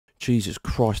Jesus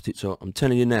Christ, it's hot. I'm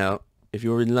telling you now, if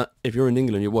you're in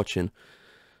England, you're watching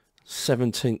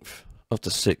 17th of the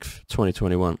 6th,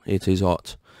 2021. It is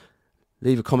hot.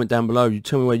 Leave a comment down below. You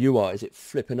tell me where you are. Is it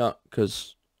flipping up?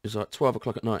 Because it's like 12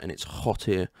 o'clock at night and it's hot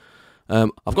here.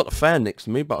 I've got the fan next to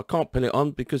me, but I can't put it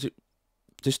on because it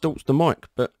distorts the mic.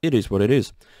 But it is what it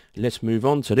is. Let's move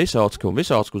on to this article. This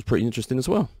article is pretty interesting as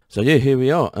well. So yeah, here we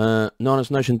are.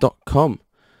 NinersNation.com,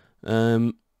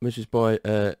 which is by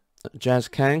Jazz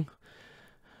Kang.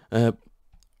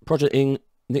 Projecting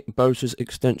Nick Bosa's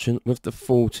extension with the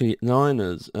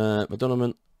 49ers. The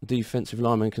dominant defensive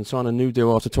lineman can sign a new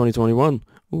deal after 2021.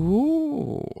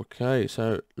 Ooh, okay,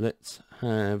 so let's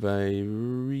have a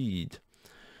read.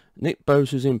 Nick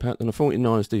Bosa's impact on the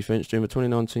 49ers defense during the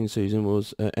 2019 season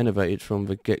was elevated from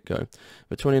the get-go.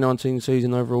 The 2019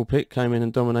 season overall pick came in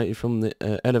and dominated from the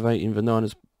elevating the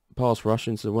Niners pass rush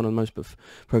into one of the most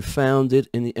profounded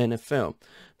in the NFL.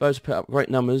 Bosa put up great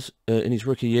numbers in his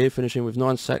rookie year, finishing with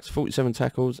 9 sacks, 47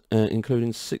 tackles,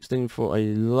 including 16 for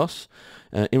a loss,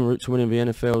 en route to winning the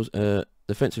NFL's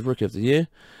Defensive Rookie of the Year.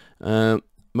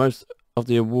 Most of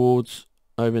the awards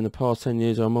over in the past 10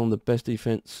 years are among the best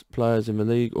defense players in the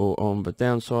league, or on the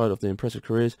downside of the impressive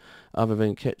careers, other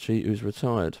than Ketchie, who's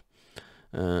retired.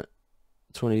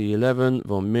 2011,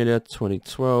 Von Miller.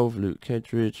 2012, Luke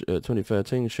Kedridge.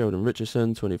 2013, Sheldon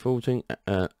Richardson. 2014,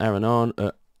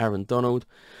 Aaron Donald.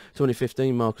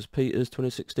 2015, Marcus Peters.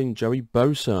 2016, Joey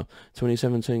Bosa.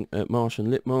 2017, Marshawn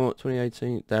Litmore.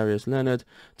 2018, Darius Leonard.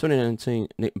 2019,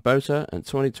 Nick Bosa. And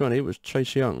 2020 was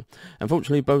Chase Young.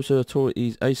 Unfortunately, Bosa tore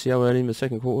his ACL early in the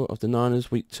second quarter of the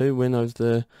Niners' Week 2 win over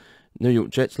the New York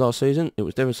Jets last season. It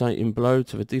was a devastating blow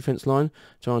to the defense line,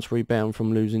 trying to rebound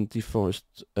from losing DeForest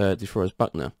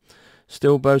Buckner.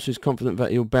 Still, Bosa is confident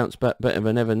that he'll bounce back better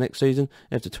than ever next season.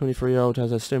 If the 23-year-old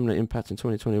has a similar impact in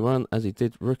 2021 as he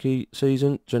did rookie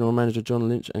season, General Manager John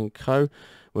Lynch and co.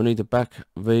 will need to back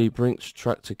the Brinks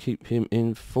truck to keep him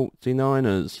in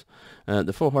 49ers.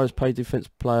 The 4 highest paid defense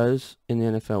players in the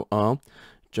NFL are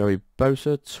Joey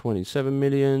Bosa, $27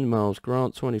 million, Miles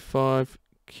Grant, $25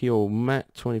 Keel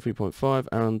Mack, 23.5,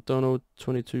 Aaron Donald,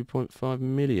 22.5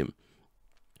 million.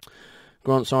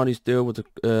 Grant signed his deal with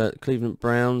the Cleveland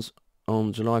Browns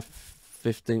on July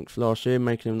 15th last year,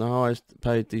 making him the highest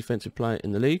paid defensive player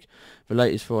in the league, the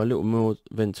latest for a little more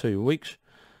than 2 weeks.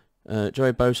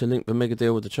 Joey Bosa linked the mega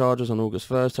deal with the Chargers on August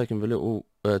 1st, taking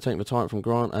the title from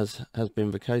Grant, as has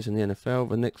been the case in the NFL.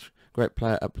 The next great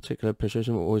player at a particular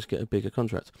position will always get a bigger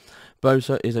contract.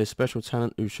 Bosa is a special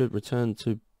talent who should return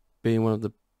to being one of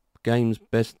the game's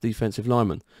best defensive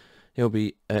linemen. He'll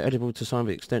be eligible to sign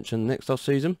the extension next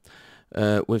off-season,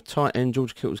 with tight end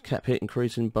George Kittle's cap hit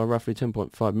increasing by roughly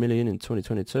 $10.5 million in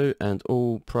 2022, and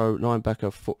all-pro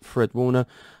linebacker Fred Warner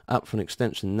up for an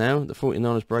extension now. The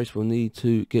 49ers brace will need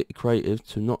to get creative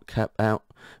to not cap out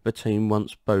the team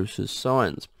once Bosa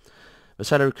signs. The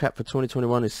salary cap for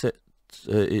 2021 is set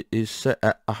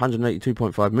at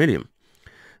 $182.5 million.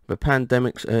 The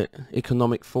pandemic's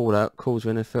economic fallout caused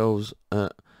the NFL's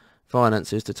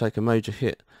finances to take a major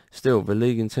hit. Still, the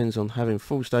league intends on having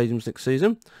full stadiums next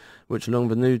season, which along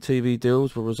with new TV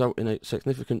deals will result in a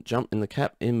significant jump in the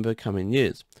cap in the coming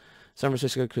years. San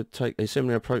Francisco could take a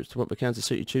similar approach to what the Kansas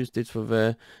City Chiefs did for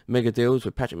their mega deals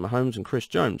with Patrick Mahomes and Chris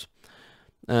Jones.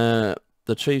 The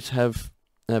Chiefs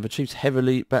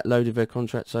heavily backloaded their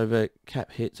contracts, so their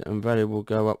cap hit and value will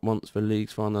go up once the league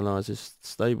finalises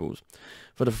stables.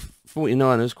 For the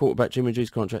 49ers, quarterback Jimmy G's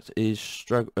contract is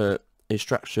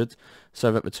structured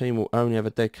so that the team will only have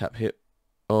a dead cap hit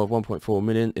of $1.4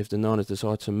 million if the Niners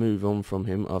decide to move on from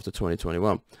him after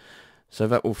 2021. So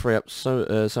that will free up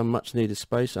some much needed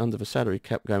space under the salary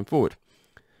cap going forward.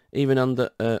 Even under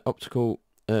optical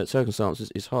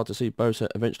circumstances, it's hard to see Bosa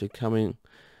eventually becoming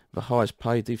the highest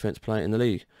paid defense player in the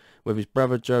league. With his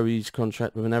brother Joey's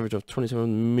contract with an average of $27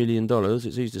 million, it's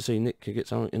easy to see Nick could get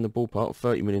something in the ballpark of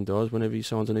 $30 million whenever he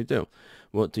signs a new deal.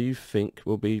 What do you think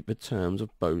will be the terms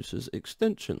of Bosa's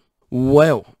extension?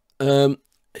 Well,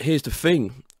 here's the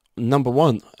thing. Number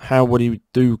one, how would he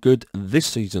do good this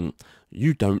season?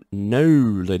 You don't know,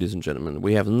 ladies and gentlemen.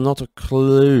 We have not a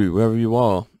clue, wherever you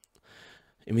are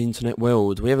in the internet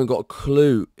world. We haven't got a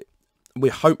clue. We're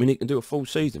hoping he can do a full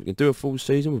season. If he can do a full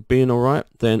season with being alright,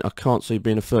 then I can't see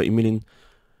being a $30 million,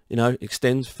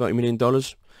 extend $30 million.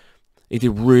 He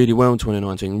did really well in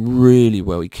 2019, really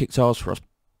well. He kicked ass for us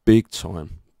big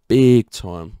time, big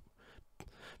time.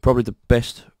 Probably the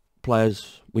best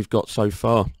players we've got so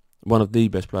far. One of the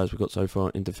best players we've got so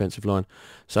far in defensive line.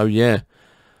 So yeah,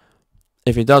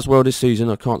 if he does well this season,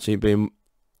 I can't see it being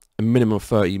a minimum of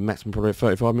 30, maximum probably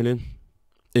 35 million.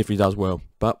 If he does well,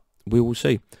 but we will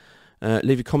see.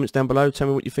 Leave your comments down below. Tell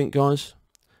me what you think, guys.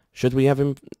 Should we have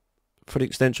him for the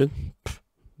extension?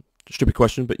 Stupid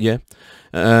question, but yeah.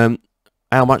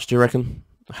 How much do you reckon?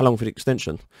 How long for the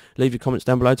extension? Leave your comments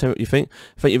down below. Tell me what you think.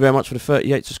 Thank you very much for the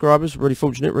 38 subscribers. Really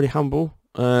fortunate, really humble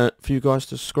for you guys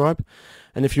to subscribe.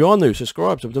 And if you are new,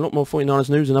 subscribe. So there's a lot more 49ers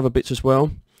news and other bits as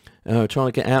well. Trying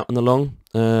to get out and along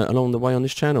the way on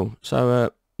this channel.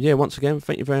 So yeah, once again,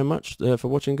 thank you very much for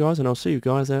watching, guys, and I'll see you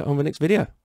guys on the next video.